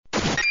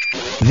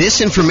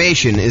This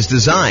information is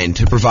designed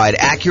to provide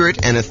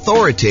accurate and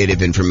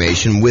authoritative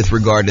information with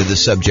regard to the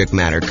subject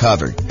matter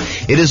covered.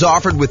 It is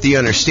offered with the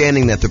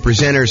understanding that the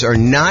presenters are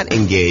not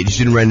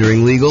engaged in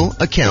rendering legal,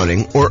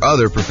 accounting, or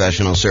other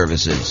professional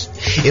services.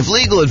 If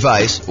legal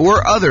advice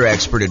or other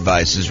expert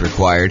advice is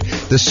required,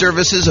 the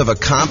services of a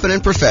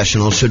competent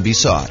professional should be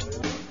sought.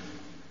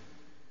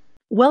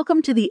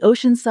 Welcome to the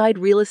Oceanside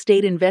Real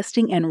Estate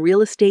Investing and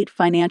Real Estate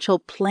Financial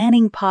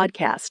Planning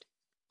Podcast.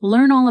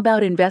 Learn all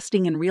about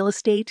investing in real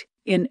estate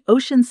in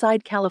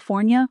Oceanside,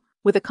 California,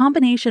 with a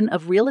combination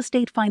of real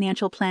estate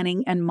financial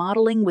planning and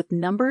modeling with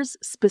numbers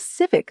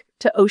specific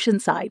to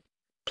Oceanside,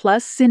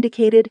 plus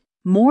syndicated,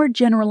 more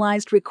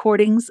generalized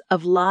recordings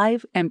of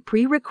live and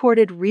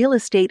pre-recorded real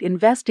estate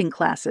investing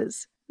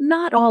classes,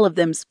 not all of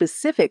them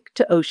specific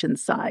to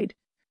Oceanside.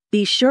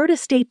 Be sure to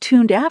stay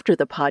tuned after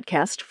the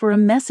podcast for a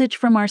message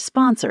from our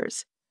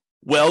sponsors.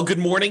 Well, good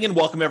morning and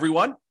welcome,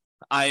 everyone.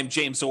 I am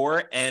James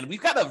Orr, and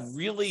we've got a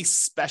really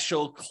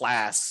special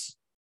class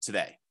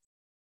today.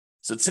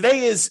 So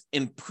today is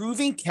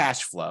improving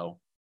cash flow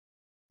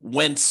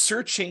when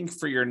searching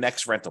for your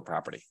next rental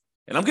property.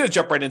 And I'm going to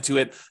jump right into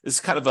it. This is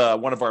kind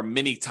of one of our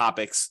mini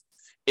topics.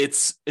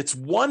 It's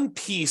one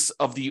piece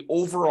of the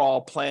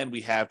overall plan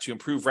we have to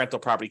improve rental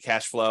property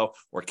cash flow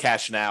or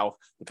cash now,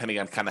 depending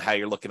on kind of how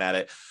you're looking at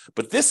it.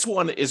 But this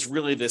one is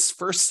really this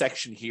first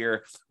section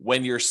here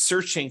when you're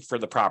searching for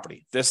the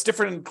property. There's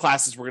different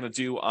classes we're going to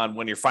do on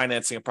when you're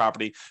financing a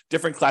property,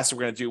 different classes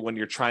we're going to do when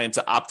you're trying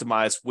to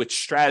optimize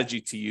which strategy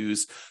to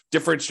use,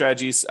 different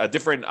strategies,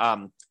 different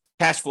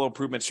cash flow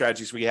improvement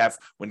strategies we have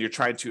when you're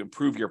trying to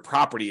improve your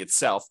property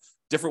itself.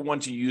 Different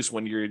ones you use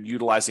when you're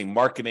utilizing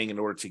marketing in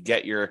order to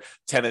get your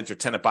tenant or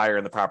tenant buyer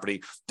in the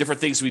property, different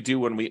things we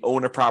do when we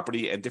own a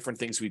property, and different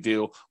things we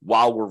do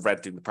while we're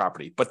renting the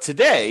property. But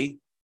today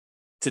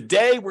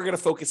we're going to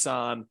focus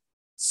on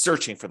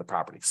searching for the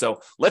property.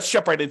 So let's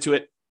jump right into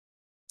it.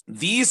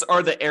 These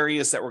are the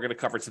areas that we're going to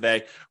cover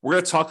today. We're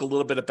going to talk a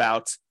little bit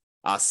about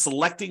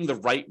selecting the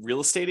right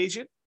real estate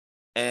agent.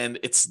 And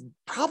it's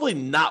probably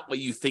not what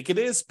you think it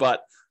is,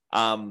 but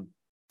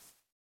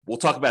we'll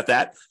talk about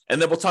that.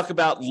 And then we'll talk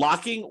about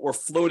locking or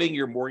floating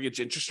your mortgage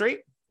interest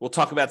rate. We'll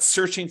talk about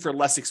searching for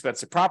less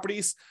expensive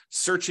properties,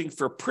 searching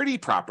for pretty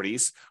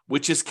properties,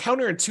 which is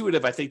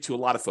counterintuitive, I think, to a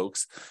lot of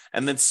folks.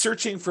 And then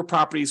searching for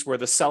properties where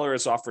the seller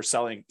is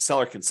offering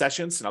seller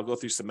concessions. And I'll go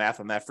through some math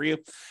on that for you.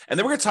 And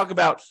then we're going to talk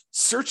about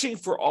searching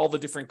for all the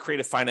different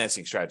creative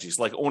financing strategies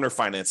like owner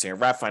financing or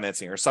wrap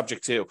financing or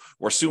subject to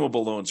or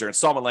assumable loans or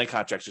installment land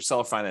contracts or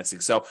seller financing.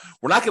 So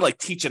we're not going to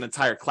teach an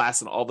entire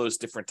class on all those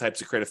different types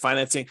of creative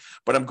financing,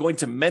 but I'm going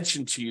to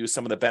mention to you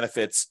some of the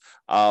benefits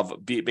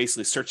of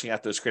basically searching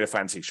out those creative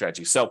financing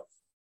strategies. So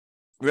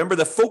remember,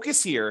 the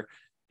focus here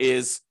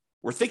is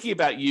we're thinking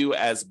about you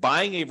as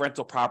buying a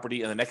rental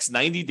property in the next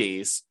 90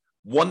 days,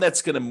 one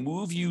that's going to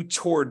move you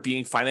toward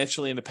being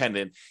financially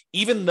independent,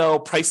 even though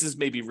prices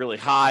may be really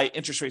high,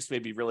 interest rates may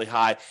be really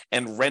high,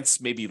 and rents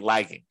may be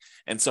lagging.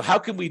 And so how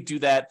can we do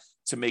that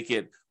to make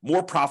it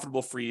more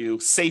profitable for you,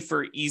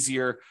 safer,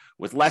 easier,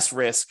 with less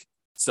risk?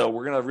 So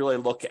we're going to really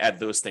look at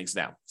those things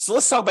now. So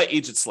let's talk about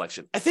agent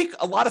selection. I think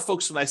a lot of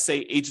folks, when I say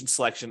agent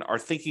selection, are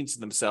thinking to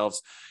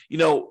themselves,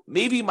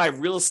 maybe my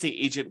real estate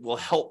agent will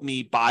help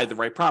me buy the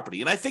right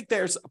property. And I think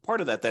there's a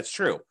part of that that's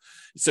true.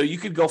 So you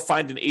could go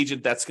find an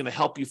agent that's going to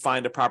help you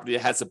find a property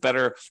that has a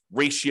better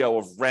ratio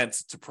of rent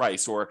to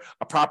price, or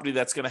a property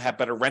that's going to have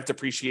better rent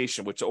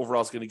appreciation, which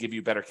overall is going to give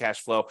you better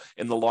cash flow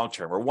in the long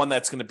term, or one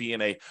that's going to be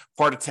in a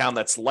part of town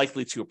that's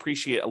likely to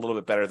appreciate a little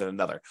bit better than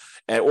another,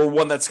 or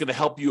one that's going to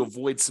help you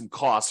avoid some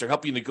costs or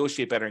help you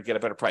negotiate better and get a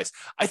better price.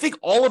 I think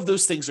all of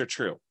those things are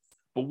true.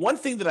 But one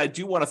thing that I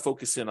do want to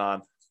focus in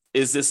on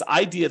is this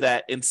idea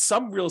that in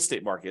some real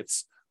estate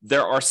markets,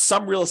 there are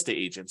some real estate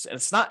agents, and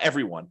it's not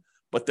everyone,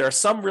 but there are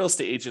some real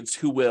estate agents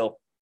who will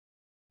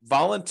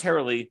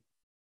voluntarily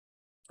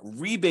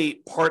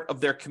rebate part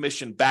of their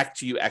commission back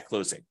to you at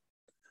closing.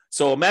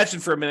 So imagine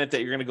for a minute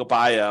that you're going to go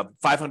buy a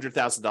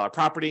 $500,000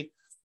 property,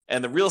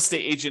 and the real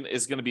estate agent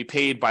is going to be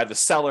paid by the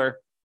seller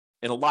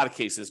in a lot of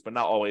cases, but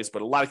not always,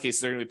 but a lot of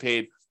cases they're going to be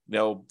paid,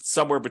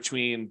 somewhere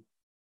between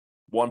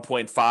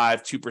 1.5%,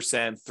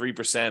 2%,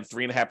 3%,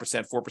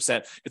 3.5%,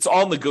 4%. It's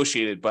all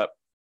negotiated, but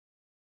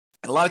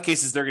in a lot of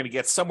cases, they're going to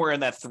get somewhere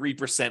in that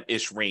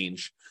 3%-ish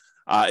range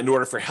in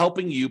order for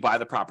helping you buy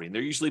the property. And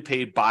they're usually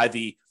paid by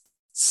the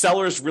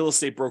seller's real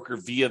estate broker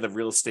via the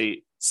real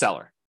estate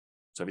seller.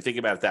 So if you think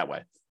about it that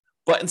way.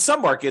 But in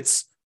some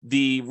markets,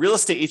 the real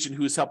estate agent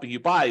who is helping you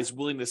buy is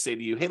willing to say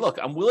to you, hey, look,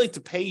 I'm willing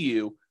to pay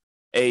you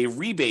a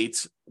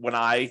rebate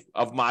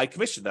of my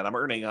commission that I'm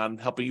earning on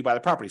helping you buy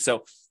the property.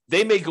 So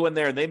they may go in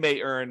there and they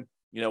may earn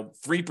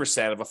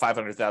 3% of a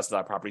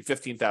 $500,000 property,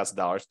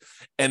 $15,000.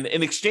 And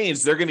in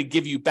exchange, they're going to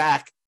give you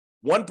back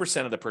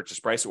 1% of the purchase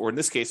price, or in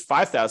this case,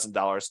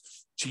 $5,000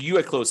 to you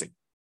at closing.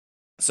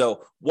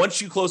 So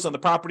once you close on the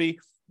property,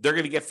 they're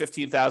going to get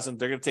 $15,000.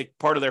 They're going to take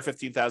part of their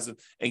 $15,000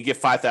 and give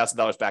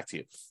 $5,000 back to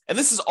you. And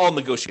this is all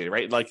negotiated,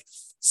 right? Like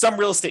some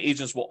real estate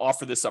agents will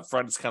offer this up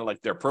front. It's kind of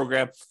like their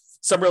program.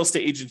 Some real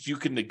estate agents, you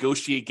can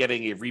negotiate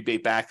getting a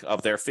rebate back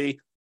of their fee.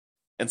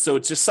 And so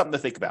it's just something to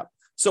think about.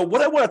 So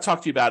what I want to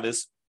talk to you about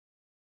is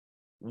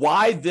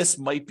why this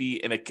might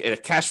be in a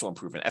cash flow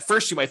improvement. At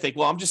first, you might think,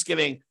 well, I'm just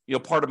getting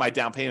part of my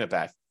down payment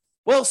back.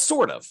 Well,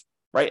 sort of,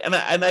 right? And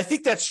I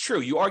think that's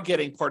true. You are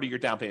getting part of your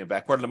down payment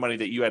back, part of the money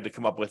that you had to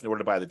come up with in order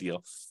to buy the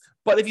deal.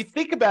 But if you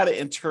think about it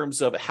in terms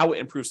of how it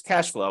improves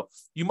cash flow,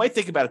 you might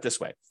think about it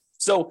this way.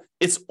 So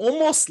it's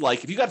almost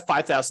like if you got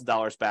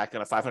 $5,000 back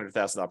on a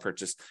 $500,000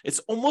 purchase, it's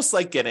almost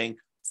like getting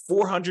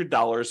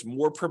 $400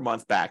 more per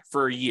month back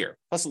for a year,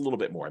 plus a little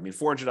bit more. I mean,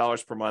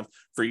 $400 per month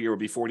for a year would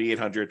be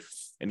 $4,800,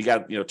 and you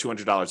got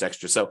 $200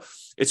 extra. So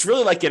it's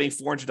really like getting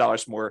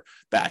 $400 more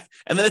back.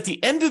 And then at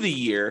the end of the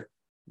year,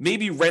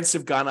 maybe rents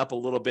have gone up a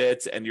little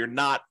bit, and you're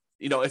not,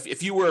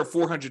 if you were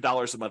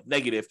 $400 a month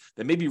negative,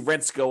 then maybe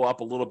rents go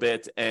up a little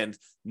bit, and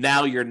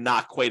now you're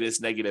not quite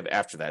as negative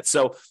after that.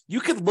 So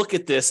you could look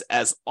at this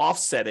as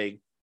offsetting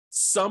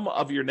some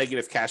of your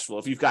negative cash flow.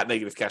 If you've got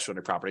negative cash flow on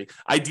your property,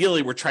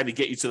 ideally, we're trying to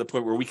get you to the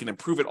point where we can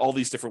improve it all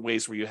these different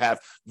ways where you have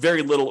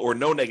very little or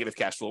no negative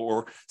cash flow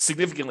or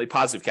significantly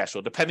positive cash flow,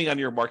 depending on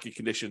your market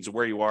conditions and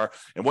where you are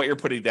and what you're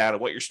putting down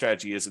and what your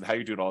strategy is and how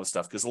you're doing all this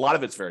stuff, because a lot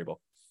of it's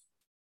variable.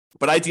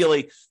 But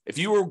ideally, if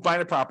you were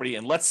buying a property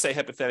and let's say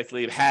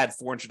hypothetically it had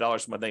 $400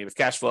 a month negative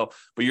cash flow,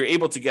 but you're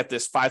able to get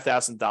this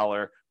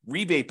 $5,000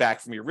 rebate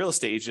back from your real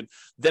estate agent,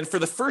 then for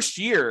the first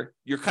year,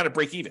 you're kind of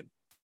break even.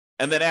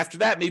 And then after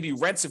that, maybe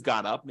rents have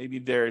gone up. Maybe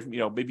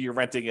maybe you're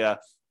renting a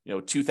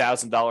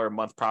 $2,000 a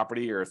month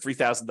property or a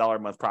 $3,000 a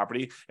month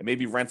property, and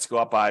maybe rents go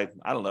up by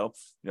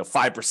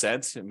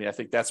 5%. I mean, I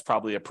think that's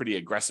probably a pretty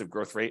aggressive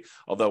growth rate,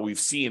 although we've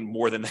seen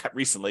more than that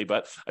recently.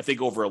 But I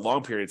think over a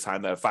long period of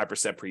time, that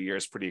 5% per year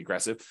is pretty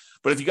aggressive.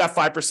 But if you got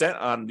 5%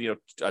 on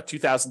a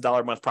 $2,000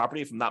 a month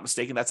property, if I'm not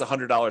mistaken, that's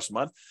 $100 a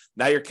month.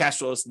 Now your cash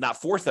flow is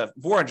not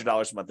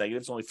 $400 a month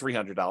negative; it's only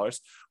 $300.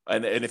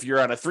 And if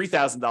you're on a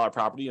 $3,000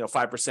 property,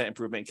 5%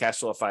 improvement in cash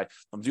flow. If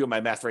I'm doing my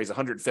math right, is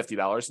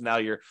 $150. Now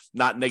you're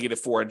not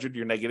negative $400,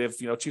 you're negative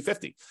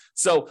 $250.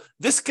 So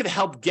this could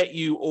help get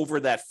you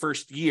over that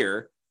first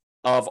year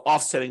of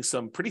offsetting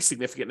some pretty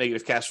significant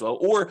negative cash flow.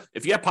 Or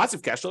if you have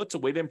positive cash flow, it's a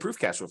way to improve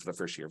cash flow for the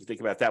first year, if you think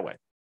about it that way.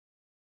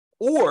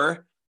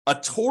 Or a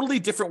totally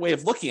different way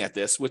of looking at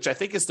this, which I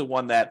think is the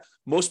one that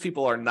most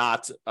people are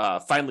not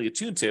finally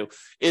attuned to,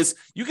 is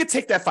you could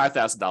take that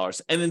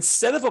 $5,000 and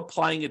instead of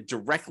applying it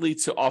directly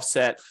to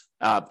offset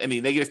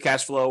any negative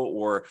cash flow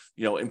or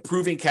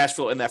improving cash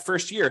flow in that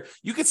first year,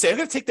 you could say, I'm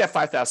going to take that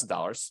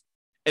 $5,000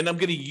 and I'm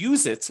going to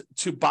use it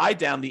to buy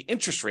down the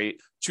interest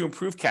rate to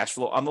improve cash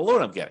flow on the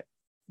loan I'm getting.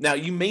 Now,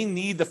 you may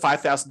need the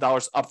 $5,000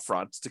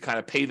 upfront to kind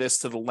of pay this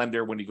to the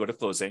lender when you go to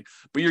closing,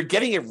 but you're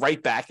getting it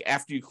right back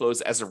after you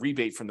close as a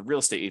rebate from the real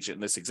estate agent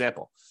in this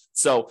example.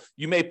 So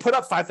you may put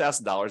up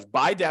 $5,000,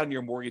 buy down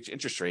your mortgage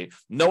interest rate,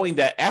 knowing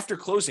that after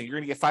closing, you're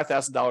going to get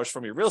 $5,000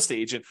 from your real estate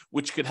agent,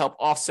 which could help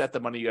offset the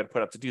money you had to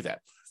put up to do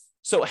that.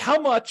 So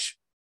how much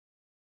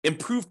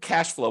improved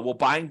cash flow will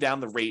buying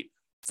down the rate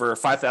for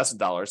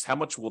 $5,000, how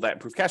much will that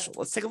improve cash flow?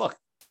 Let's take a look.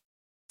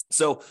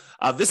 So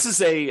this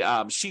is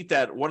a sheet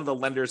that one of the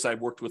lenders I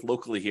worked with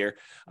locally here,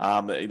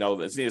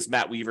 his name is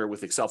Matt Weaver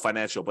with Excel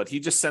Financial, but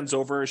he just sends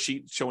over a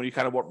sheet showing you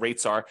kind of what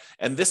rates are.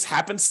 And this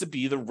happens to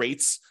be the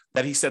rates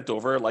that he sent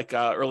over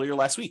earlier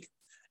last week.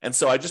 And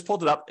so I just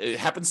pulled it up. It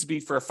happens to be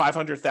for a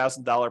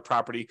 $500,000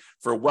 property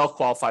for a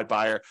well-qualified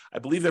buyer. I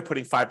believe they're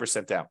putting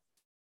 5% down.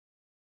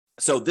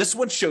 So this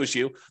one shows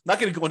you, I'm not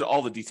going to go into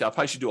all the detail. I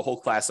probably should do a whole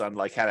class on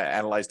how to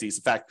analyze these.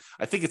 In fact,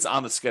 I think it's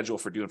on the schedule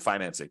for doing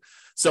financing.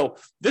 So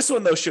this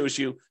one, though, shows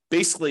you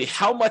basically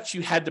how much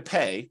you had to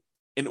pay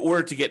in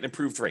order to get an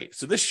improved rate.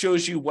 So this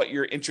shows you what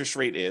your interest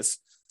rate is.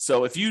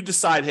 So if you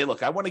decide, hey,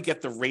 look, I want to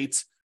get the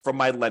rate from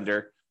my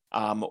lender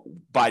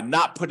by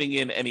not putting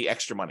in any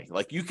extra money.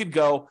 Like you could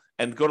go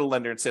to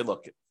lender and say,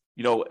 look,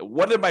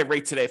 what is my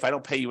rate today if I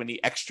don't pay you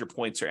any extra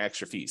points or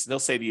extra fees? And they'll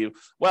say to you,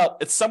 well,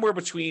 it's somewhere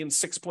between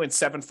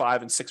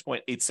 6.75 and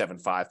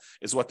 6.875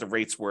 is what the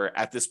rates were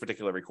at this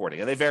particular recording.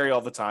 And they vary all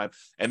the time.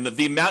 And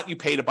the amount you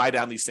pay to buy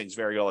down these things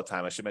vary all the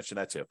time. I should mention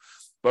that too.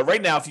 But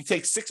right now, if you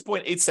take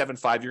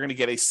 6.875, you're going to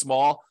get a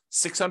small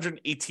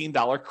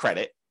 $618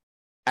 credit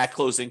at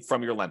closing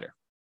from your lender.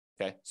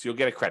 Okay, so you'll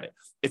get a credit.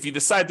 If you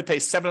decide to pay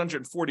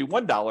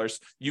 $741,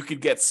 you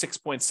could get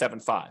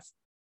 6.75.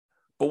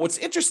 But what's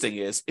interesting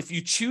is if you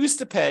choose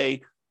to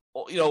pay, a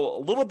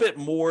little bit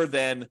more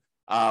than,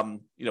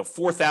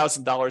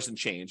 $4,000 and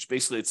change,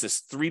 basically it's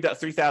this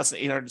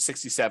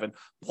 $3,867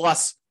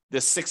 plus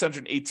this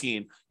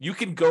 $618, you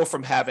can go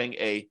from having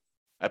a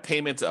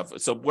payment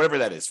of, so whatever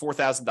that is,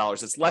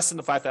 $4,000, it's less than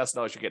the $5,000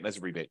 you're getting as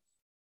a rebate.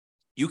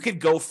 You could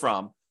go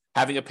from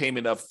having a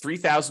payment of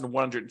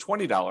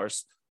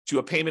 $3,120 to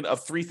a payment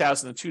of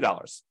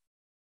 $3,002.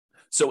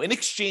 So in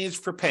exchange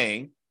for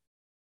paying,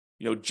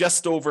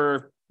 just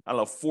over,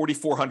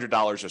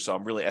 $4,400 or so,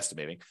 I'm really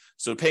estimating.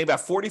 So paying about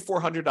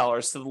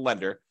 $4,400 to the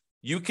lender,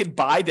 you can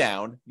buy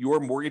down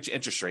your mortgage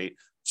interest rate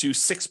to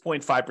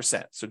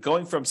 6.5%. So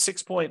going from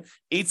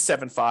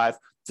 6.875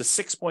 to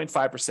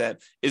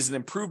 6.5% is an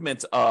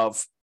improvement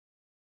of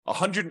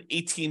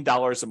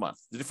 $118 a month,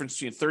 the difference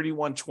between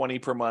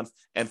 $3,120 per month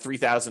and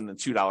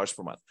 $3,002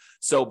 per month.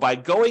 So by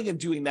going and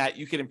doing that,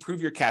 you can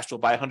improve your cash flow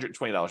by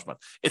 $120 a month.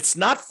 It's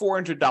not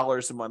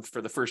 $400 a month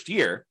for the first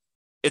year.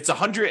 It's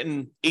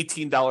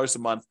 $118 a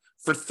month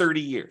for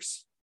 30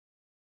 years.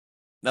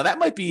 Now, that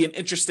might be an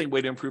interesting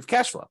way to improve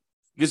cash flow.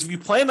 Because if you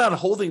plan on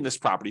holding this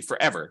property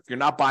forever, if you're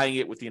not buying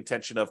it with the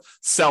intention of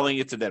selling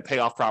it to then pay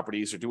off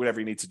properties or do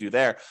whatever you need to do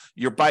there,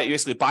 you're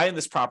basically buying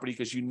this property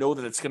because you know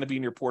that it's going to be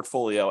in your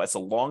portfolio as a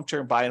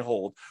long-term buy and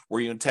hold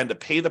where you intend to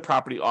pay the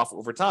property off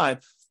over time,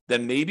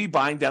 then maybe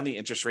buying down the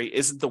interest rate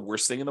isn't the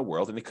worst thing in the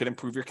world, and it could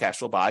improve your cash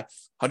flow by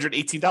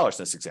 $118 in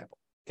this example.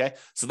 Okay,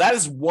 so that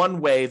is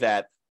one way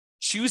that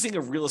choosing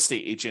a real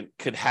estate agent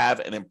could have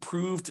an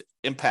improved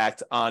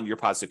impact on your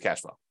positive cash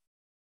flow.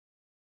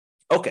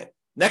 Okay,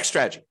 next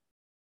strategy.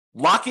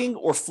 Locking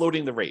or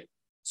floating the rate.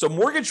 So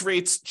mortgage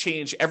rates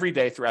change every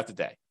day throughout the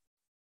day.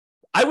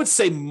 I would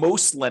say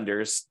most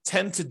lenders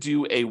tend to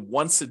do a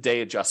once a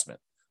day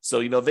adjustment.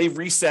 So, they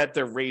reset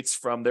their rates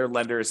from their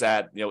lenders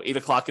at, 8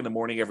 o'clock in the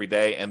morning every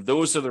day. And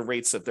those are the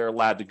rates that they're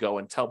allowed to go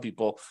and tell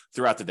people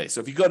throughout the day. So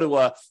if you go to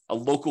a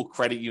local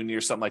credit union or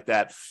something like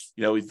that,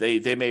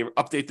 they may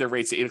update their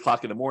rates at 8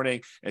 o'clock in the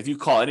morning. And if you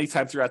call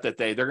anytime throughout that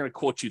day, they're going to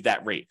quote you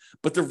that rate.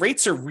 But the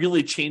rates are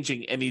really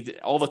changing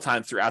all the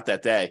time throughout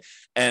that day.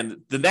 And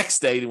the next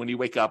day, when you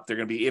wake up, they're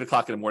going to be 8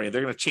 o'clock in the morning.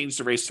 They're going to change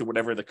the rates to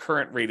whatever the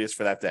current rate is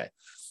for that day.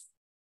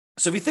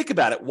 So if you think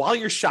about it, while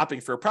you're shopping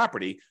for a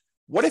property,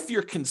 what if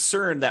you're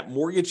concerned that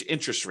mortgage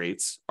interest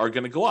rates are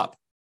going to go up?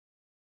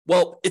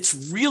 Well, it's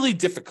really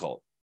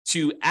difficult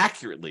to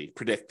accurately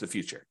predict the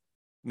future.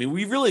 I mean,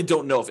 we really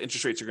don't know if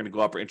interest rates are going to go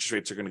up or interest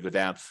rates are going to go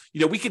down.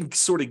 We can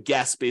sort of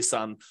guess based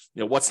on,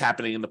 what's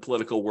happening in the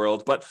political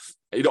world, but,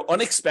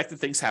 unexpected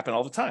things happen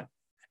all the time.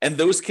 And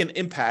those can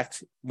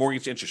impact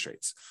mortgage interest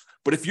rates.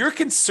 But if you're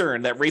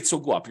concerned that rates will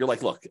go up, you're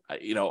like, look,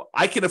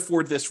 I can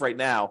afford this right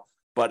now,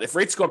 but if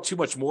rates go up too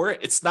much more,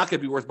 it's not going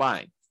to be worth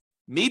buying.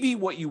 Maybe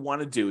what you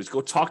want to do is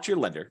go talk to your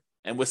lender.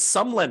 And with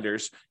some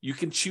lenders, you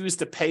can choose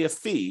to pay a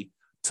fee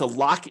to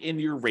lock in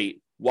your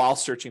rate while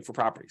searching for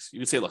properties. You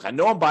can say, look, I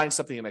know I'm buying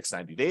something in the next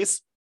 90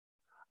 days.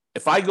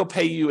 If I go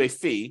pay you a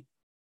fee,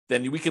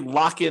 then we can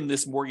lock in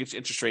this mortgage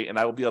interest rate and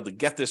I will be able to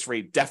get this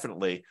rate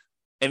definitely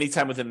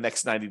anytime within the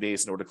next 90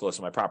 days in order to close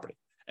on my property.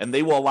 And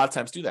they will a lot of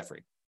times do that for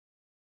you.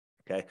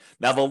 Okay.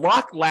 Now the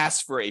lock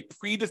lasts for a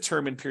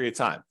predetermined period of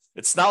time.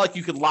 It's not like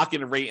you could lock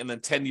in a rate and then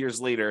 10 years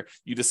later,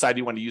 you decide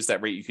you want to use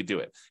that rate, you could do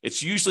it.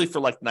 It's usually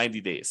for like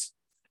 90 days.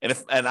 And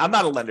I'm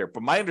not a lender,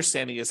 but my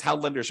understanding is how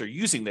lenders are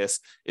using this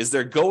is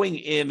they're going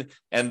in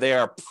and they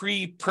are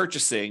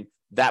pre-purchasing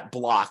that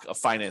block of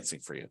financing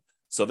for you.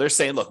 So they're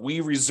saying, look, we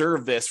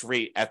reserve this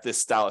rate at this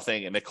style of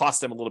thing, and it costs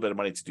them a little bit of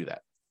money to do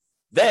that.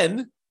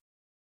 Then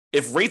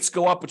if rates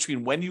go up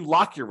between when you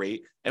lock your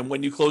rate and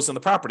when you close on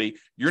the property,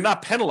 you're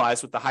not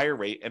penalized with the higher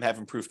rate and have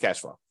improved cash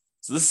flow.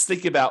 So this is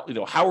thinking about,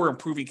 how we're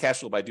improving cash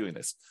flow by doing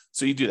this.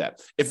 So you do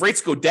that. If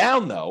rates go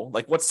down though,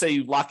 like let's say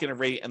you lock in a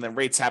rate and then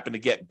rates happen to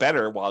get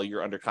better while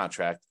you're under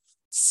contract,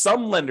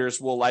 some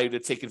lenders will allow you to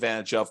take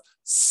advantage of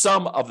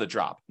some of the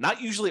drop, not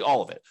usually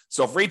all of it.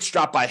 So if rates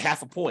drop by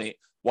half a point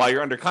while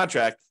you're under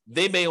contract,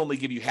 they may only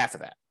give you half of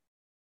that.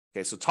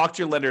 Okay, so talk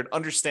to your lender and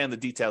understand the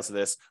details of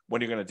this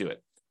when you're going to do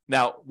it.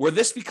 Now, where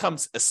this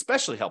becomes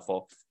especially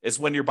helpful is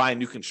when you're buying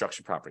new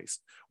construction properties,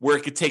 where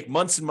it could take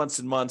months and months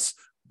and months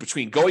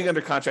between going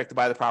under contract to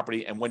buy the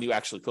property and when you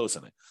actually close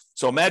on it.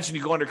 So imagine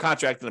you go under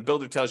contract and the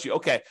builder tells you,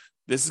 okay,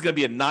 this is going to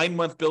be a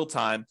 9-month build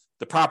time.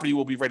 The property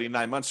will be ready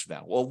 9 months from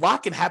now. Well, a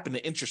lot can happen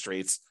to interest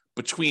rates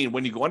between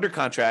when you go under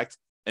contract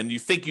and you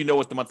think you know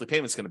what the monthly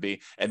payment is going to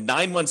be, and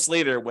 9 months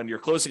later when you're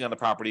closing on the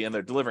property and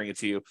they're delivering it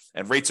to you,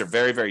 and rates are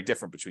very, very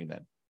different between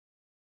then.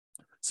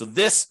 So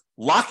this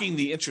locking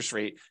the interest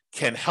rate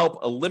can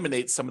help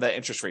eliminate some of that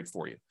interest rate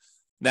for you.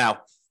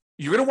 Now,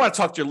 you're going to want to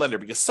talk to your lender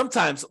because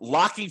sometimes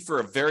locking for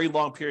a very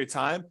long period of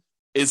time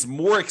is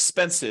more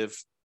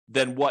expensive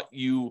than what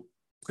you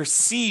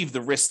perceive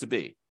the risk to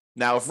be.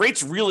 Now, if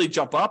rates really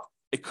jump up,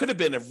 it could have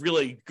been a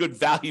really good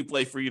value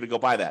play for you to go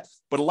buy that.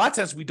 But a lot of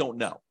times we don't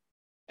know.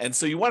 And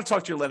so you want to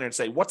talk to your lender and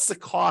say, what's the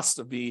cost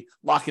of me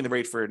locking the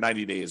rate for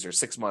 90 days or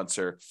 6 months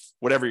or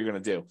whatever you're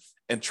going to do,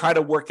 and try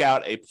to work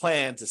out a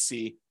plan to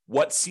see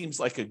what seems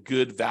like a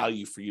good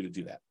value for you to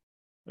do that.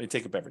 Let me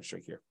take a beverage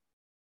drink here.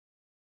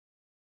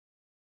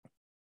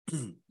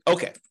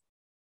 Okay.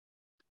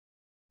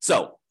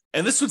 So,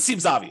 and this one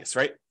seems obvious,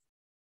 right?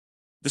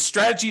 The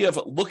strategy of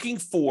looking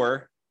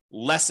for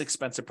less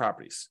expensive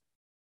properties.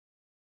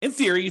 In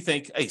theory, you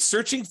think, hey,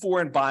 searching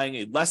for and buying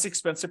a less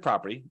expensive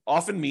property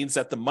often means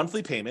that the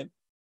monthly payment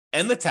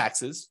and the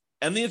taxes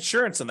and the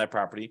insurance on that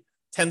property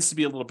tends to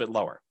be a little bit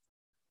lower.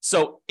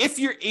 So if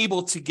you're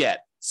able to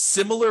get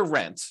similar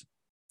rent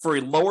for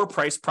a lower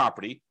priced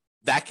property,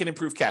 that can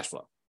improve cash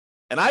flow.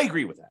 And I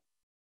agree with that.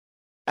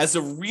 As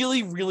a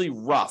really, really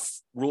rough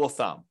rule of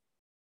thumb,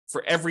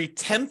 for every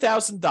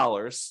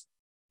 $10,000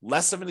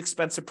 less of an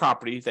expensive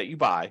property that you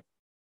buy,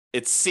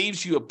 it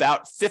saves you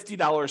about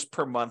 $50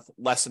 per month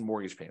less in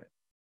mortgage payment.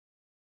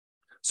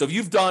 So if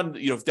you've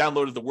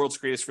downloaded the world's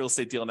greatest real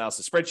estate deal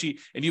analysis spreadsheet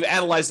and you've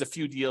analyzed a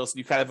few deals and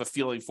you kind of have a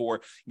feeling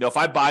for, if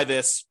I buy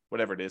this,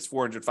 whatever it is,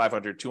 400,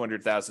 500,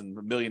 200,000,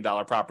 $1 million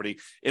property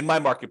in my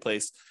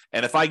marketplace,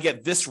 and if I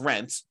get this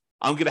rent,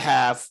 I'm going to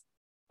have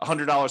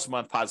 $100 a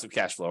month positive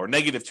cash flow or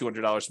negative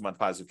 $200 a month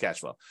positive cash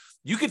flow.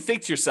 You could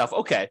think to yourself,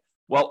 okay,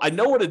 well, I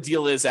know what a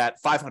deal is at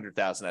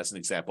 500,000 as an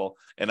example,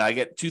 and I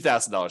get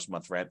 $2,000 a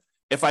month rent.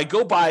 If I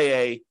go buy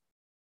a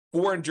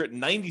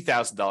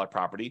 $490,000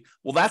 property,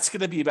 well, that's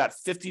going to be about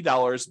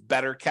 $50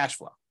 better cash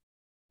flow.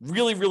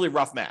 Really, really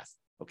rough math.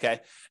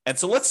 Okay. And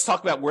so let's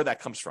talk about where that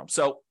comes from.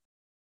 So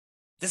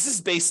this is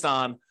based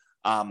on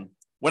I'll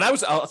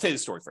tell you the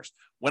story first.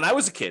 When I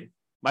was a kid,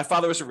 my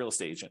father was a real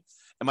estate agent.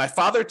 And my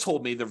father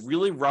told me the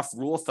really rough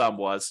rule of thumb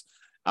was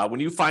when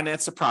you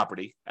finance a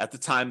property, at the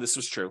time this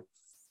was true,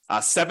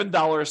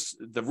 $7,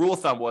 the rule of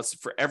thumb was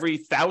for every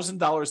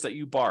 $1,000 that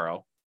you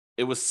borrow,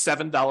 it was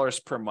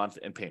 $7 per month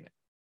in payment.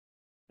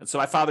 And so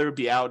my father would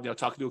be out,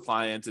 talking to a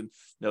client, and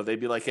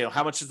they'd be like,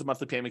 how much is the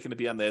monthly payment going to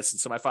be on this? And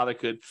so my father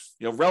could,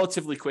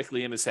 relatively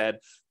quickly in his head,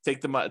 take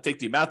the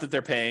amount that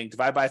they're paying,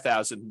 divide by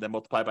 1,000, then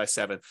multiply by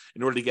 7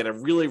 in order to get a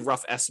really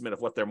rough estimate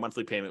of what their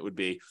monthly payment would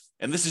be.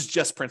 And this is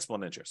just principal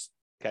and interest.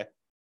 Okay.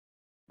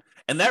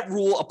 And that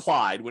rule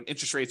applied when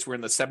interest rates were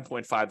in the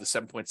 7.5 to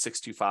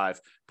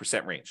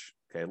 7.625% range.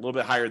 Okay. A little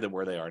bit higher than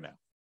where they are now.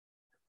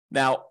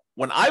 Now,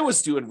 when I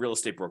was doing real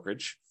estate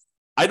brokerage,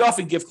 I'd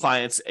often give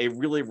clients a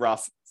really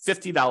rough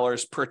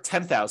 $50 per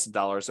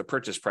 $10,000 of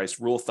purchase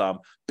price rule of thumb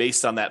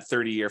based on that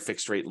 30-year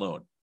fixed rate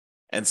loan.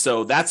 And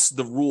so that's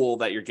the rule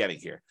that you're getting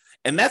here.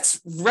 And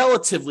that's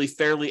relatively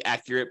fairly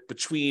accurate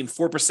between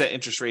 4%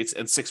 interest rates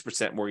and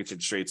 6% mortgage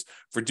interest rates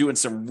for doing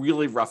some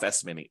really rough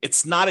estimating.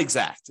 It's not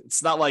exact.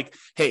 It's not like,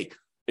 hey,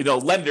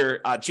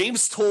 lender,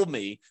 James told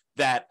me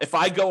that if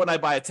I go and I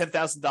buy a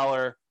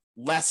 $10,000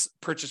 less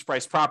purchase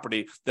price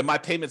property, then my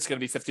payment's going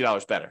to be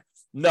 $50 better.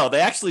 No, they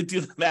actually do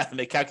the math and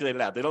they calculate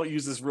it out. They don't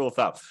use this rule of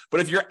thumb. But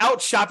if you're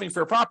out shopping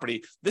for a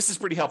property, this is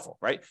pretty helpful,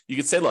 right? You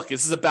can say, look,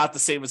 this is about the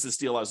same as this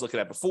deal I was looking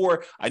at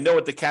before. I know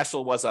what the cash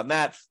flow was on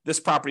that. This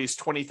property is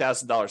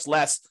 $20,000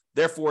 less.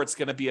 Therefore, it's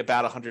going to be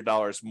about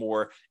 $100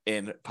 more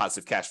in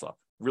positive cash flow.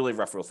 Really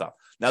rough rule of thumb.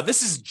 Now,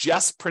 this is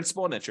just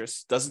principal and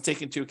interest. Doesn't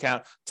take into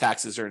account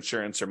taxes or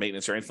insurance or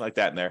maintenance or anything like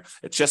that in there.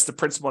 It's just the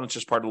principal and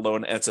interest part of the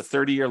loan, and it's a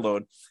 30-year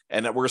loan.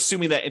 And we're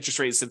assuming that interest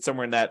rate is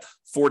somewhere in that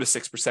 4 to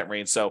 6%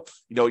 range. So,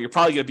 you're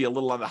probably going to be a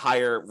little on the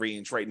higher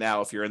range right now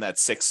if you're in that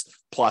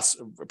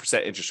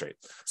 6+% interest rate.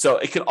 So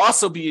it can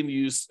also be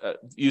used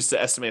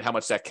to estimate how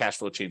much that cash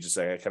flow changes.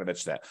 I kind of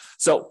mentioned that.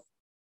 So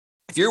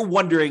if you're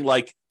wondering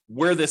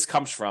where this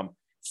comes from,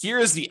 here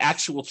is the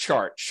actual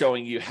chart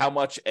showing you how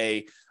much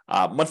a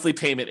monthly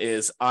payment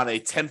is on a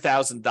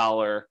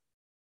 $10,000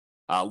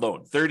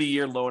 loan,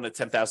 30-year loan at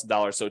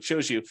 $10,000. So it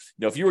shows you,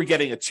 if you were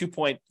getting a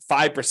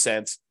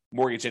 2.5%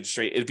 mortgage interest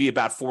rate, it'd be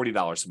about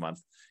 $40 a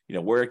month.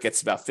 Where it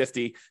gets about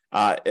 50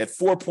 at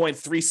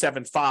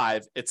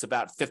 4.375, it's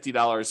about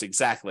 $50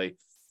 exactly.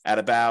 At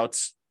about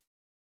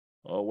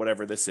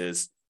whatever this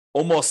is,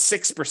 almost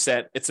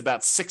 6%, it's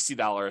about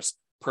 $60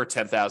 per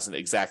 10,000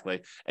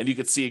 exactly. And you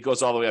can see it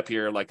goes all the way up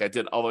here, like I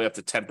did, all the way up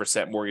to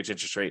 10% mortgage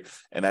interest rate.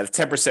 And at a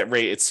 10%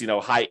 rate, it's,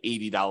 high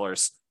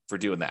 $80 for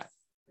doing that.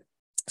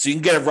 So you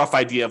can get a rough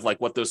idea of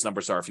what those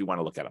numbers are if you want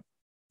to look at them.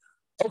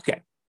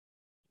 Okay.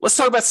 Let's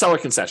talk about seller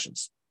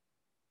concessions.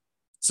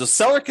 So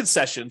seller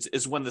concessions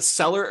is when the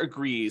seller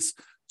agrees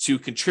to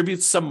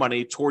contribute some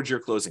money towards your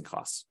closing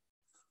costs.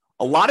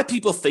 A lot of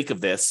people think of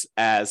this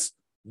as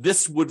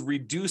this would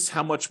reduce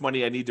how much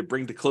money I need to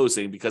bring to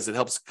closing because it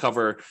helps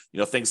cover,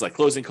 things like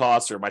closing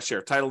costs or my share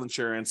of title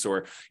insurance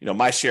or,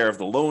 my share of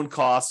the loan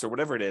costs or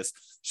whatever it is.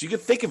 So you can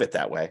think of it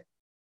that way.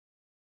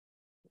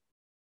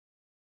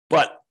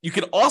 But you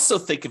can also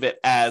think of it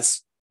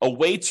as a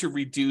way to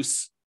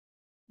reduce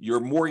your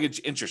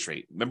mortgage interest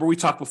rate. Remember we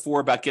talked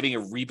before about getting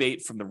a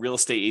rebate from the real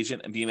estate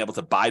agent and being able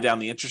to buy down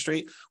the interest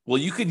rate? Well,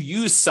 you could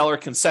use seller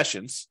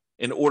concessions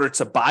in order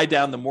to buy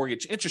down the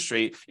mortgage interest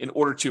rate in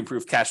order to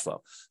improve cash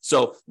flow.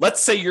 So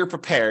let's say you're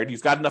prepared,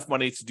 you've got enough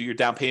money to do your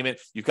down payment,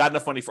 you've got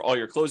enough money for all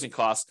your closing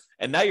costs,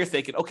 and now you're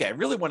thinking, okay, I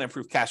really want to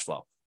improve cash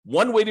flow.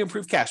 One way to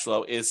improve cash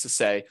flow is to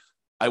say,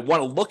 I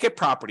want to look at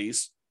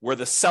properties where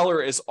the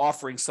seller is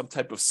offering some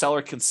type of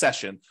seller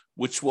concession,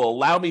 which will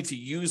allow me to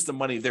use the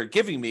money they're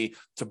giving me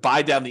to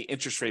buy down the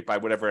interest rate by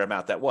whatever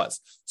amount that was.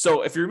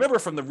 So if you remember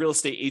from the real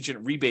estate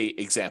agent rebate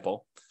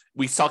example,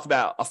 we talked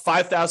about a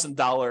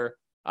 $5,000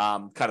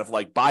 kind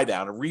of buy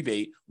down, a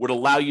rebate would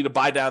allow you to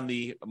buy down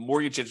the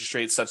mortgage interest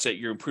rate such that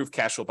your improved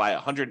cash will by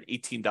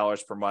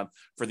 $118 per month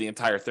for the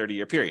entire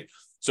 30-year period.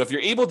 So if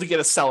you're able to get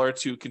a seller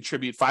to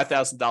contribute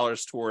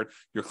 $5,000 toward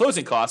your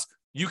closing costs,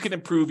 you can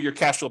improve your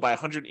cash flow by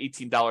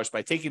 $118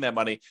 by taking that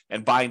money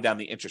and buying down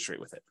the interest rate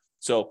with it.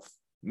 So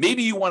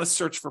maybe you want to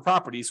search for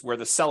properties where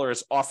the seller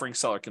is offering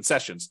seller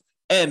concessions.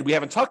 And we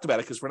haven't talked about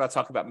it because we're not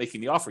talking about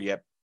making the offer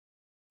yet,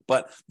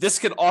 but this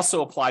can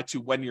also apply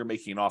to when you're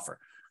making an offer.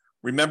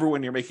 remember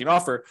when you're making an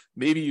offer,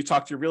 maybe you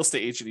talk to your real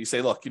estate agent and you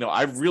say, look,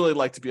 I'd really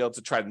like to be able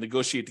to try to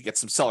negotiate to get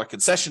some seller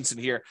concessions in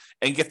here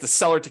and get the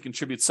seller to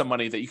contribute some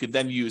money that you could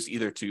then use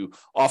either to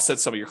offset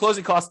some of your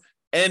closing costs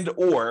and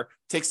or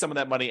take some of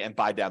that money and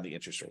buy down the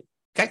interest rate.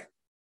 Okay.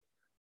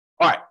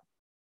 All right.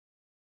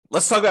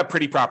 Let's talk about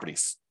pretty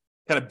properties,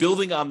 kind of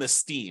building on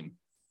this theme.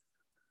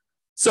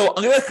 So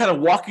I'm going to kind of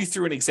walk you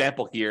through an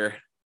example here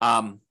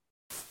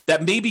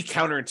that may be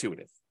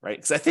counterintuitive, right?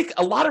 Because I think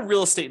a lot of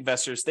real estate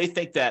investors, they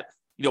think that,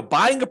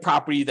 buying a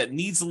property that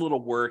needs a little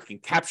work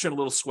and capturing a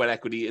little sweat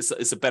equity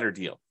is a better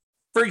deal.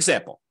 For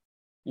example,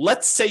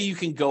 let's say you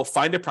can go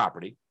find a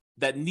property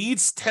that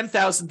needs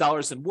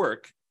 $10,000 in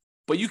work,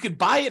 but you could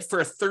buy it for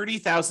a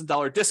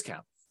 $30,000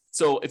 discount.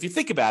 So if you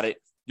think about it,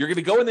 you're going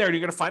to go in there and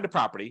you're going to find a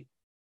property.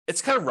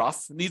 It's kind of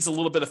rough, needs a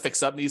little bit of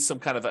fix up, needs some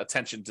kind of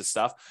attention to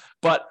stuff.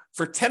 But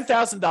for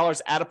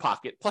 $10,000 out of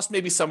pocket, plus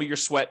maybe some of your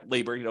sweat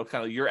labor,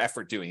 kind of your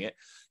effort doing it,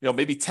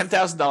 maybe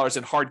 $10,000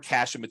 in hard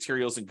cash and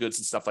materials and goods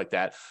and stuff like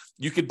that,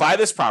 you could buy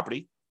this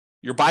property.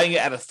 You're buying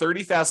it at a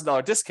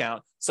 $30,000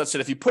 discount, such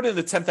that if you put in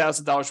the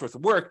 $10,000 worth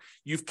of work,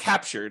 you've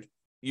captured,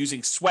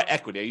 using sweat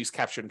equity, I use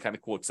captured in kind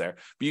of quotes there,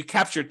 but you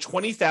captured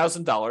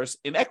 $20,000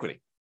 in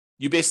equity.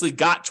 You basically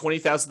got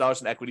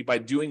 $20,000 in equity by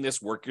doing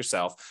this work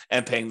yourself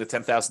and paying the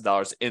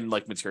 $10,000 in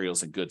like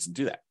materials and goods and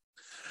do that.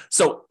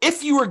 So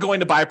if you were going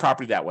to buy a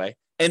property that way,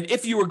 and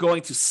if you were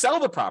going to sell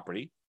the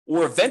property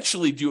or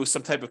eventually do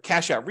some type of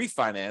cash out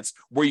refinance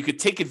where you could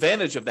take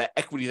advantage of that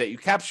equity that you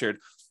captured,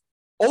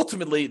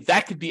 ultimately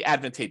that could be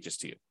advantageous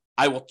to you.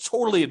 I will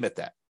totally admit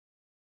that.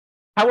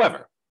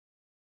 However,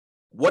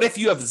 what if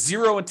you have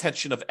zero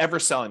intention of ever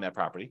selling that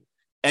property?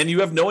 And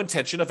you have no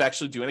intention of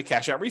actually doing a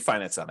cash out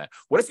refinance on that?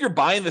 What if you're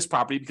buying this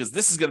property because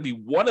this is going to be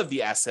one of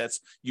the assets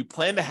you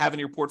plan to have in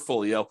your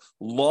portfolio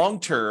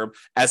long-term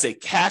as a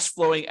cash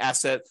flowing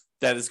asset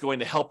that is going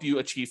to help you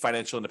achieve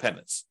financial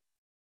independence?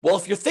 Well,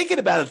 if you're thinking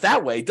about it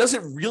that way, does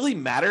it really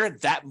matter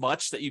that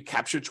much that you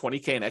captured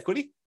 $20K in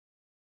equity?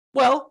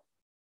 Well,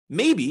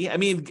 maybe. I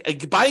mean,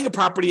 buying a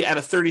property at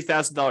a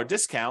 $30,000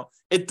 discount,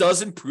 it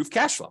does improve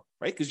cash flow,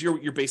 right? Because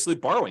you're basically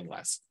borrowing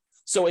less.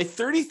 So a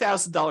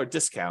 $30,000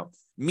 discount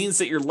means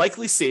that you're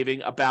likely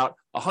saving about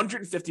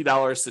 $150 to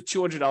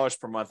 $200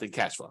 per month in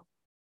cash flow.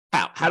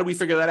 How do we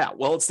figure that out?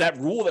 Well, it's that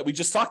rule that we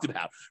just talked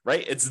about,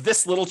 right? It's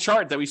this little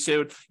chart that we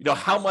showed,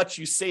 how much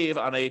you save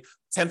on a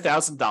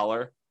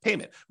 $10,000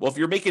 payment. Well, if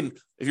you're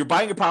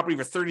buying a property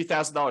for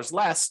 $30,000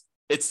 less,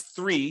 it's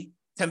three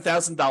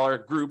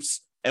 $10,000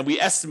 groups. And we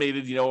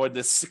estimated, in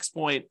this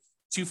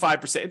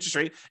 6.25% interest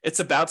rate, it's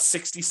about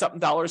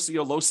 $60-something, low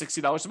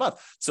 $60 a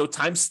month. So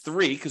times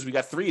three, because we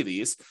got three of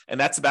these, and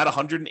that's about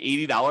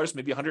 $180,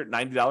 maybe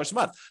 $190 a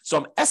month. So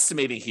I'm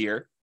estimating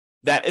here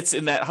that it's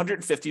in that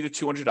 $150 to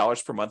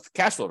 $200 per month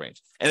cash flow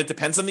range. And it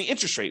depends on the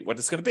interest rate, what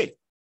it's going to be,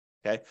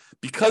 okay?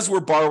 Because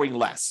we're borrowing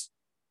less,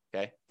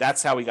 okay?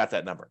 That's how we got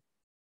that number.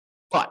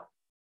 But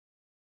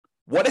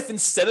what if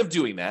instead of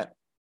doing that,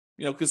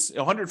 because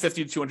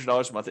 $150 to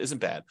 $200 a month isn't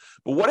bad.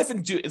 But what if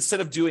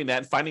instead of doing that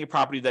and finding a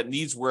property that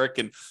needs work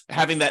and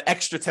having that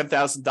extra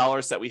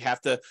 $10,000 that we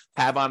have to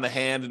have on the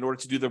hand in order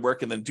to do the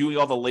work and then doing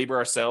all the labor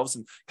ourselves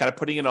and kind of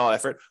putting in all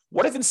effort,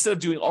 what if instead of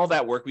doing all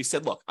that work, we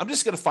said, look, I'm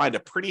just going to find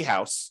a pretty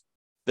house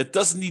that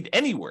doesn't need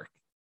any work.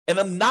 And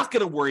I'm not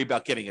going to worry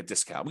about getting a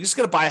discount. I'm just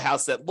going to buy a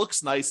house that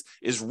looks nice,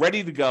 is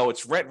ready to go,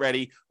 it's rent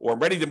ready, or I'm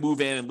ready to move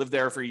in and live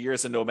there for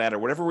years and no matter,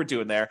 whatever we're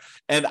doing there.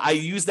 And I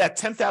use that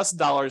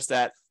 $10,000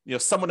 that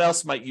someone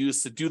else might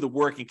use to do the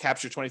work and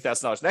capture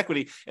 $20,000 in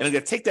equity. And I'm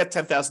going to take that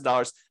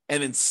 $10,000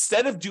 and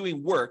instead of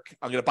doing work,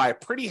 I'm going to buy a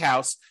pretty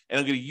house and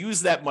I'm going to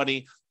use that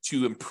money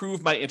to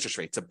improve my interest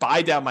rate, to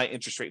buy down my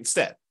interest rate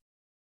instead.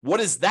 What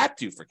does that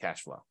do for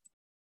cash flow?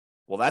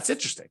 Well, that's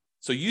interesting.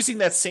 So using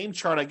that same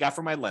chart I got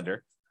from my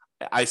lender,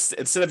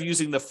 instead of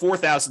using the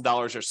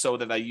 $4,000 or so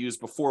that I used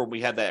before when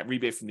we had that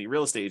rebate from the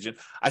real estate agent,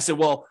 I said,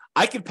 well,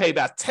 I could pay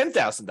about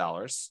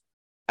 $10,000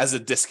 as a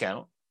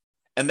discount.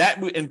 And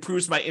that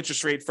improves my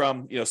interest rate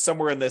from,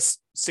 somewhere in this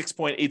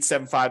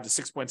 6.875 to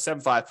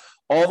 6.75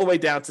 all the way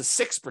down to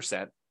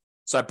 6%.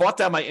 So I bought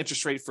down my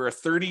interest rate for a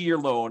 30-year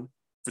loan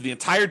for the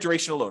entire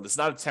duration of the loan. It's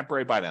not a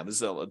temporary buy down.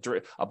 This is a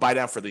buy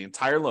down for the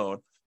entire loan.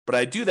 But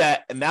I do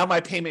that, and now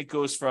my payment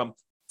goes from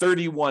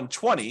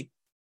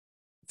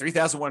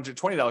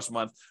 $3,120 a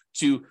month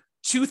to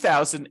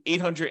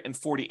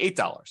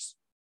 $2,848,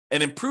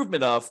 an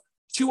improvement of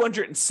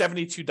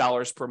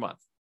 $272 per month.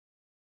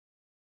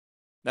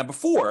 Now,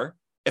 before,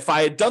 if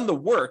I had done the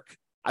work,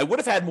 I would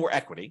have had more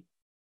equity.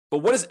 But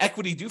what does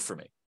equity do for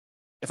me?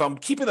 If I'm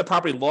keeping the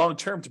property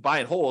long-term to buy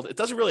and hold, it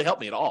doesn't really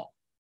help me at all,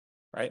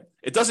 right?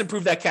 It does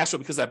improve that cash flow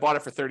because I bought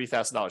it for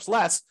 $30,000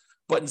 less.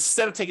 But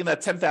instead of taking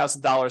that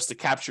 $10,000 to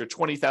capture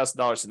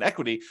 $20,000 in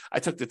equity, I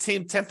took the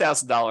same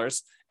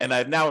 $10,000 and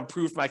I've now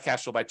improved my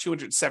cash flow by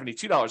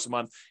 $272 a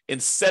month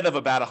instead of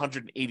about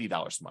 $180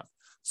 a month.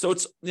 So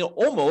it's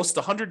almost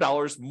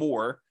 $100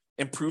 more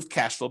improved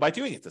cash flow by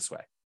doing it this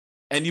way.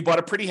 And you bought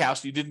a pretty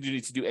house, you didn't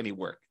need to do any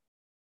work.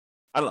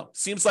 I don't know.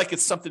 Seems like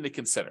it's something to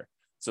consider.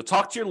 So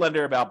talk to your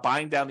lender about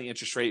buying down the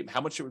interest rate and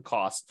how much it would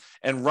cost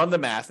and run the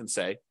math and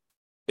say,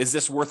 Is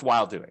this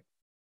worthwhile doing?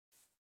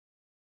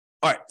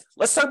 All right,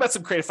 let's talk about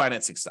some creative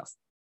financing stuff.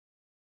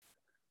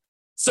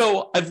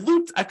 So I've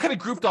kind of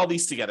grouped all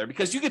these together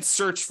because you could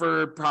search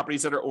for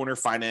properties that are owner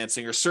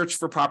financing, or search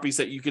for properties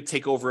that you could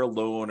take over a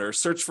loan, or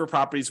search for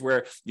properties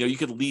where you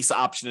could lease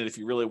option it if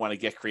you really want to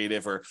get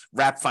creative, or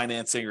wrap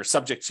financing, or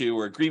subject to,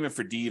 or agreement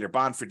for deed, or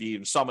bond for deed,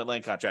 installment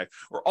land contract,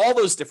 or all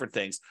those different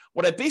things.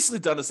 What I've basically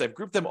done is I've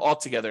grouped them all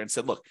together and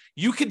said, look,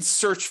 you can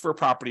search for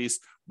properties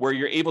where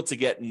you're able to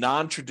get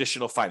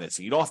non-traditional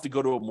financing. You don't have to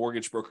go to a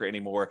mortgage broker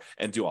anymore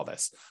and do all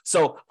this.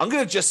 So I'm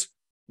going to just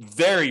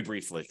very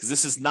briefly, because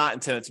this is not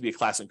intended to be a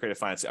class in creative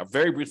financing, I'll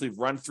very briefly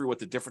run through what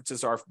the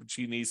differences are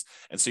between these,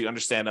 and so you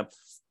understand them,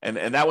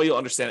 and that way you'll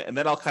understand it. And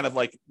then I'll kind of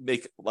like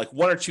make like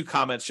one or two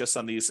comments just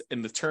on these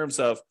in the terms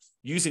of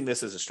using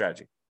this as a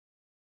strategy.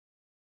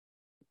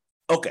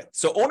 Okay,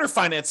 so owner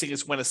financing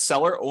is when a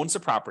seller owns a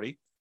property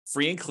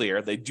free and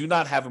clear. They do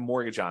not have a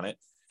mortgage on it,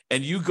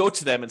 and you go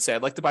to them and say,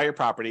 I'd like to buy your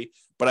property,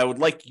 but I would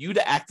like you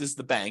to act as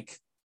the bank.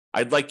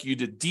 I'd like you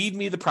to deed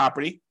me the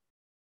property,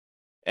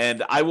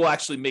 and I will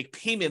actually make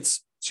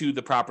payments to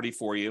the property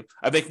for you.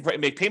 I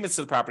make payments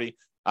to the property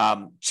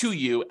to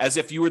you as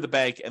if you were the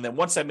bank. And then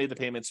once I made the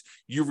payments,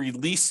 you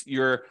release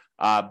your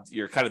kind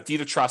of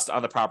deed of trust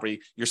on the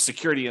property, your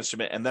security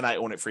instrument, and then I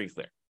own it free and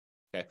clear.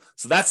 Okay,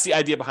 so that's the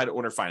idea behind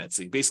owner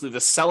financing. Basically,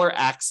 the seller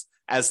acts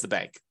as the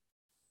bank.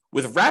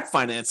 With wrap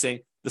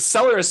financing, the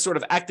seller is sort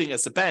of acting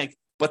as the bank,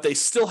 but they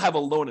still have a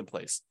loan in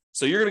place.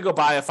 So you're going to go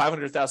buy a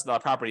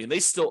 $500,000 property, and they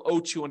still owe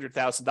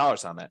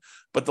 $200,000 on that.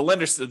 But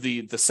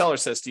the seller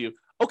says to you,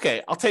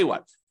 okay, I'll tell you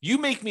what, you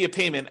make me a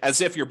payment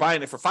as if you're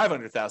buying it for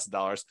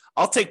 $500,000.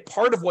 I'll take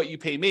part of what you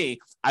pay me.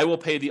 I will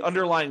pay the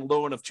underlying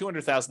loan of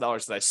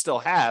 $200,000 that I still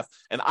have,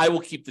 and I will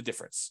keep the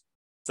difference.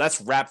 So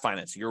that's wrap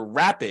financing. You're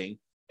wrapping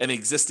an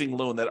existing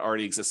loan that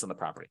already exists on the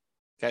property.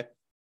 Okay.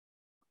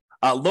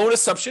 Loan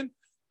assumption.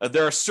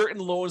 There are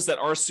certain loans that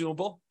are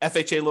assumable,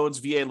 FHA loans,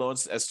 VA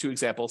loans, as two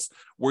examples,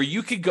 where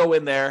you could go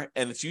in there,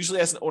 and it's usually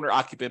as an owner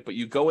occupant, but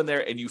you go in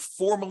there and you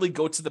formally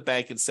go to the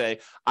bank and say,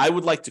 I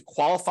would like to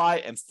qualify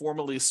and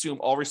formally assume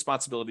all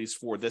responsibilities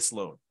for this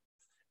loan.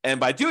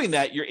 And by doing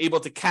that, you're able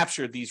to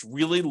capture these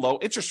really low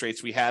interest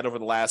rates we had over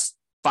the last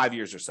 5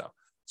 years or so.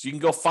 So you can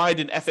go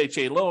find an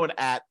FHA loan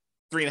at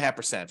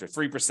 3.5% or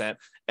 3%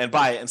 and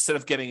buy it instead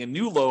of getting a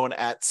new loan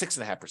at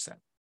 6.5%.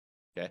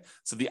 Okay,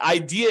 so the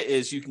idea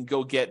is you can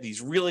go get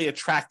these really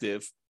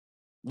attractive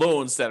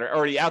loans that are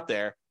already out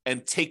there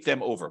and take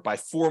them over by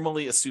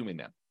formally assuming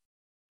them.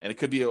 And it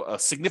could be a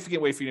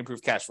significant way for you to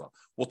improve cash flow.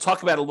 We'll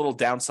talk about a little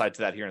downside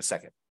to that here in a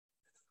second.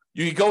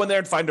 You can go in there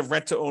and find a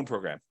rent-to-own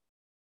program.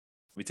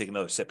 Let me take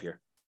another sip here.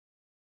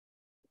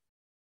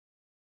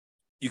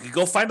 You could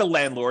go find a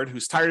landlord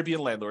who's tired of being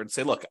a landlord and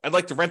say, look, I'd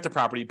like to rent the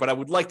property, but I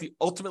would like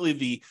ultimately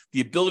the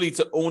ability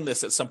to own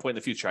this at some point in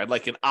the future. I'd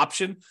like an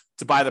option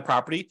to buy the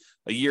property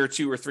a year or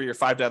 2 or 3 or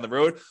 5 down the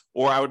road,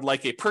 or I would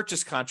like a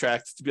purchase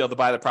contract to be able to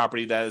buy the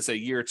property that is a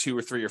year or 2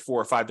 or 3 or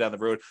 4 or 5 down the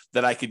road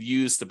that I could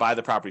use to buy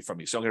the property from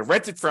you. So I'm going to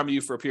rent it from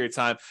you for a period of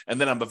time, and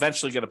then I'm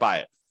eventually going to buy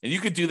it. And you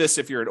could do this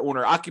if you're an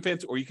owner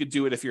occupant, or you could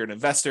do it if you're an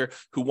investor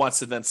who wants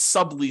to then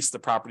sublease the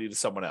property to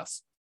someone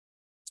else.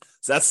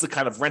 So that's the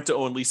kind of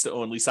rent-to-own,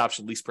 lease-to-own, lease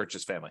option, lease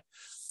purchase family.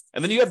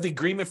 And then you have the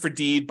agreement for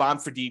deed,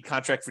 bond for deed,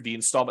 contract for deed,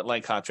 installment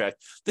land contract.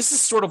 This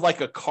is sort of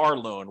like a car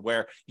loan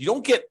where you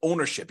don't get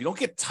ownership. You don't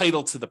get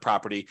title to the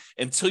property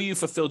until you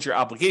fulfilled your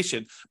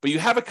obligation, but you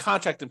have a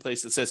contract in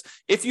place that says,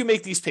 if you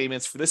make these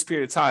payments for this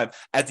period of time,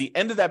 at the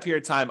end of that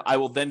period of time, I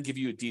will then give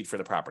you a deed for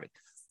the property.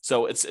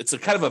 So it's a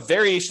kind of a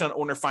variation on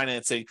owner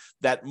financing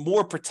that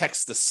more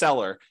protects the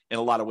seller in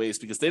a lot of ways,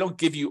 because they don't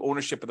give you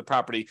ownership of the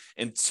property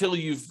until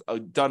you've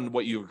done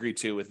what you agreed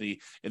to in the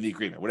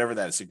agreement, whatever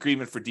that is,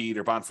 agreement for deed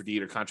or bond for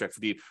deed or contract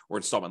for deed or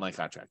installment land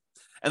contract.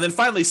 And then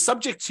finally,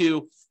 subject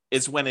to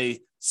is when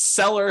a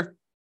seller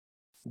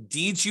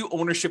deeds you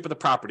ownership of the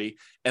property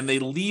and they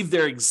leave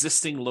their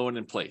existing loan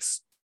in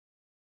place.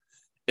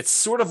 It's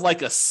sort of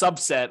like a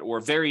subset or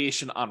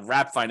variation on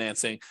wrap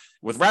financing.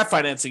 With wrap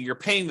financing, you're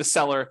paying the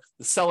seller.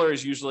 The seller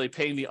is usually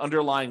paying the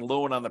underlying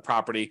loan on the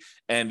property,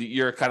 and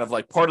you're kind of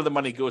like part of the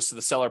money goes to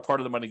the seller, part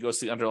of the money goes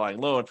to the underlying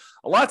loan.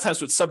 A lot of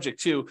times with subject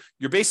to,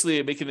 you're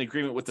basically making an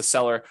agreement with the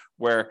seller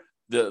where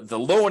the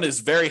loan is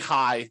very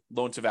high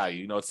loan to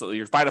value. You know,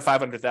 you're buying a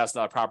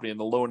 $500,000 property and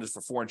the loan is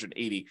for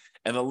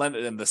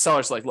 $480,000, and the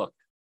seller's like, look,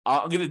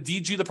 I'm going to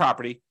deed you the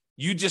property.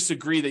 You just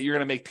agree that you're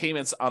going to make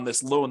payments on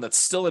this loan that's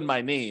still in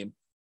my name,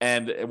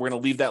 and we're going to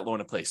leave that loan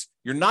in place.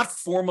 You're not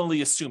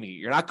formally assuming it.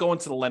 You're not going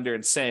to the lender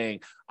and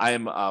saying,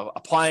 I'm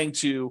applying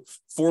to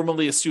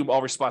formally assume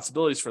all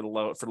responsibilities for the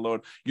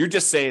loan. You're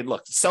just saying,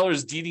 look, the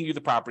seller's deeding you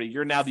the property.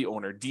 You're now the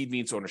owner. Deed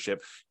means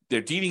ownership. They're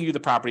deeding you the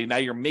property. Now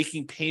you're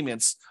making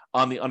payments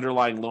on the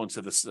underlying loan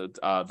to this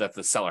that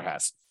the seller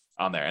has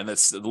on there. And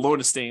the loan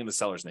is staying in the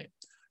seller's name.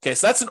 Okay,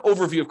 so that's an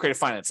overview of creative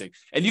financing.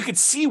 And you can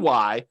see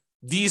why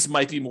these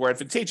might be more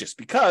advantageous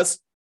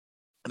because,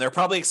 and there are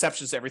probably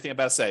exceptions to everything I'm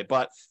about to say,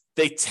 but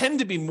they tend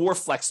to be more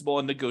flexible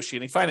in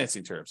negotiating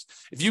financing terms.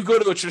 If you go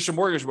to a traditional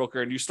mortgage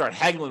broker and you start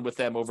haggling with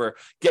them over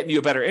getting you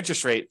a better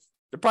interest rate,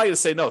 They're probably going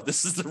to say, no,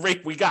 this is the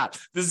rate we got.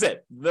 This is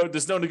it. No,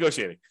 there's no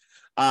negotiating.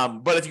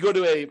 But if you go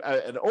to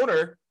an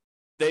owner,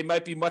 they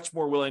might be much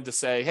more willing to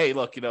say, hey,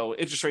 look,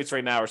 interest rates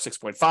right now are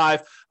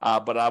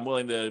 6.5, but I'm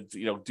willing to,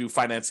 do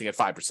financing at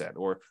 5%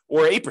 or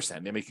 8%. I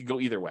mean, it could go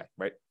either way,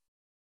 right?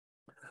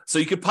 So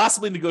you could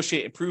possibly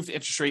negotiate improved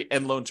interest rate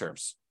and loan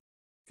terms.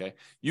 Okay.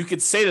 You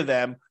could say to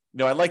them,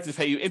 I'd like to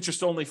pay you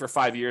interest only for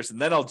 5 years,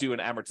 and then I'll do an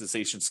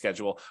amortization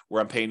schedule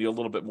where I'm paying you a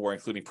little bit more,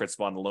 including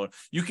principal on the loan.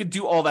 You could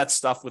do all that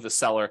stuff with a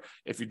seller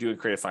if you're doing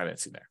creative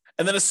financing there.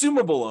 And then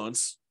assumable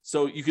loans.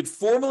 So you could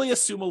formally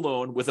assume a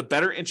loan with a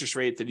better interest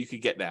rate than you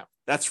could get now.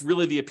 That's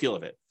really the appeal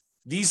of it.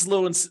 These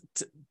loans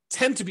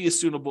tend to be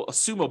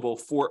assumable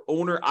for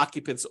owner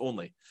occupants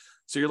only.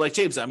 So you're like,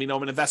 James, I'm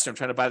an investor. I'm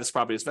trying to buy this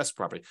property as investment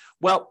property.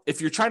 Well, if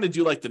you're trying to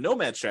do like the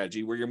nomad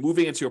strategy where you're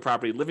moving into a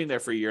property, living there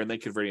for a year and then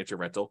converting it to a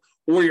rental,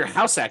 or you're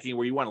house hacking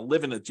where you want to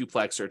live in a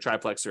duplex or a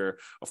triplex or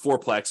a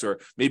fourplex,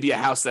 or maybe a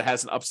house that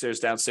has an upstairs,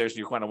 downstairs, and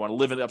you kind of want to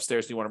live in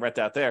upstairs and you want to rent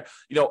out there,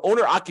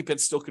 owner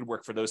occupants still could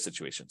work for those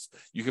situations.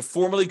 You could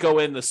formally go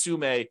in and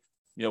assume a,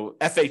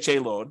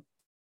 FHA loan,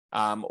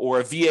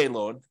 or a VA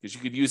loan, because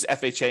you could use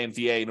FHA and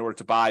VA in order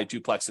to buy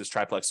duplexes,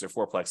 triplexes, or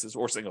fourplexes,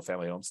 or single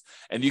family homes.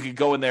 And you could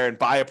go in there and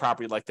buy a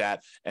property like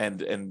that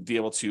and be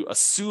able to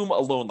assume a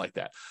loan like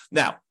that.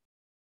 Now,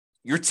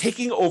 you're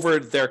taking over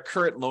their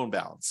current loan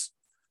balance.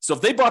 So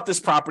if they bought this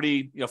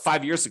property,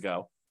 5 years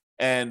ago,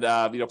 and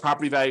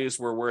property values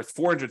were worth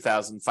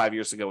 $400,000 5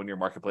 years ago in your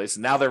marketplace,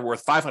 and now they're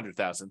worth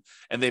 $500,000,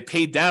 and they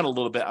paid down a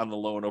little bit on the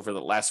loan over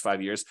the last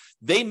 5 years,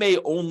 they may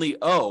only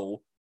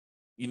owe,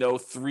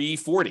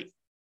 $340,000.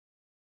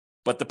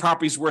 But the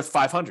property's worth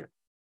 $500,000.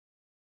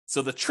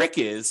 So the trick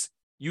is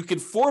you can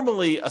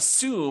formally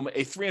assume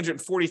a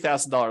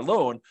 $340,000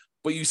 loan,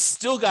 but you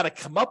still got to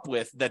come up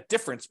with that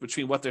difference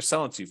between what they're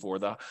selling to you for,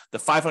 the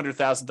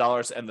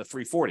 $500,000 and the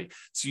 $340,000.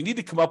 So you need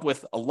to come up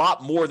with a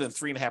lot more than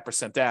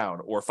 3.5% down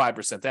or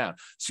 5% down.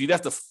 So you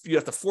have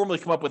to formally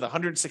come up with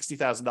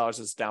 $160,000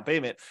 as a down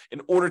payment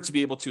in order to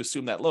be able to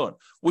assume that loan,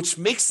 which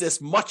makes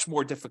this much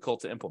more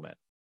difficult to implement.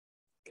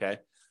 Okay.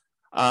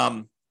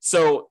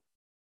 So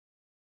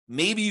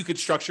maybe you could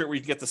structure it where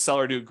you can get the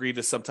seller to agree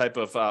to some type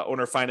of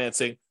owner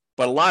financing,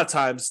 but a lot of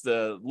times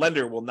the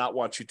lender will not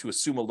want you to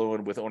assume a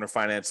loan with owner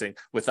financing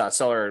with a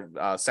seller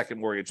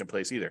second mortgage in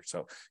place either.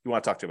 So you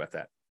want to talk to about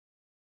that.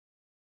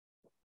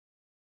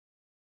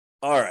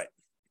 All right.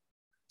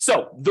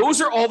 So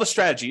those are all the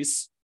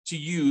strategies to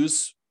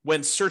use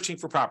when searching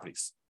for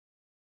properties.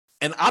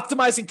 And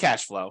optimizing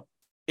cash flow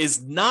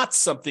is not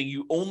something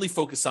you only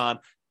focus on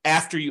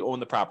after you own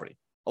the property.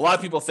 A lot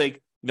of people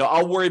think,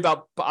 I'll worry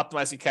about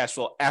optimizing cash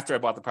flow after I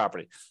bought the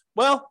property.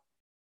 Well,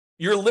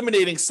 you're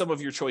eliminating some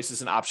of your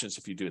choices and options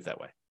if you do it that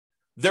way.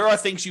 There are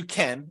things you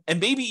can and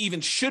maybe even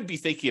should be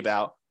thinking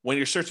about when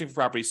you're searching for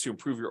properties to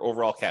improve your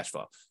overall cash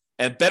flow.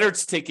 And better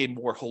to take a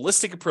more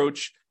holistic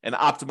approach and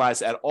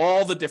optimize at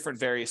all the different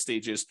various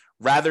stages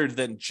rather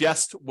than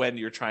just when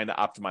you're trying to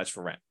optimize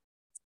for rent.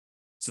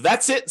 So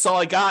that's it. That's all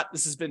I got.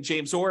 This has been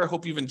James Orr. I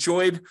hope you've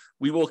enjoyed.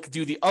 We will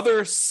do the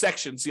other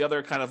sections, the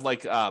other kind of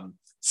like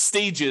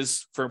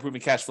stages for improving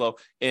cash flow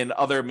in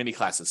other mini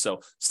classes. So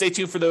stay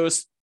tuned for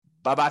those.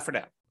 Bye-bye for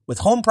now. With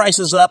home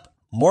prices up,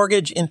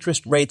 mortgage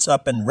interest rates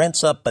up, and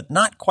rents up, but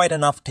not quite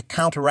enough to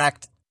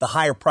counteract the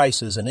higher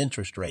prices and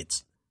interest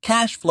rates,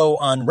 cash flow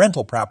on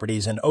rental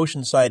properties in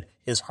Oceanside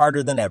is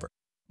harder than ever.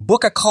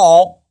 Book a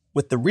call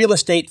with the Real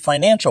Estate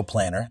Financial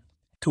Planner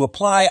to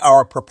apply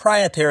our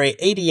proprietary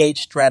 88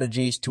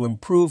 strategies to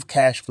improve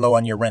cash flow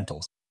on your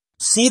rentals.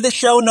 See the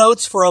show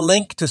notes for a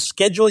link to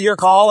schedule your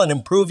call and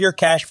improve your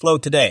cash flow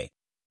today.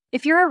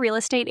 If you're a real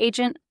estate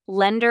agent,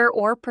 lender,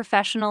 or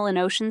professional in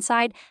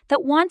Oceanside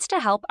that wants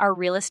to help our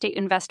real estate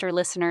investor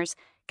listeners,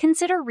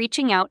 consider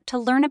reaching out to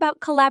learn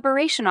about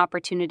collaboration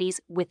opportunities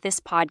with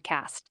this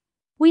podcast.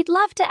 We'd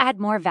love to add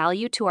more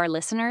value to our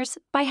listeners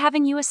by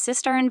having you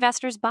assist our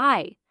investors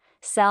buy,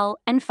 sell,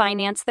 and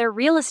finance their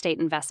real estate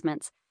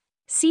investments.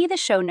 See the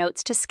show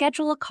notes to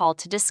schedule a call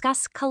to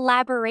discuss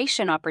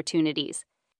collaboration opportunities.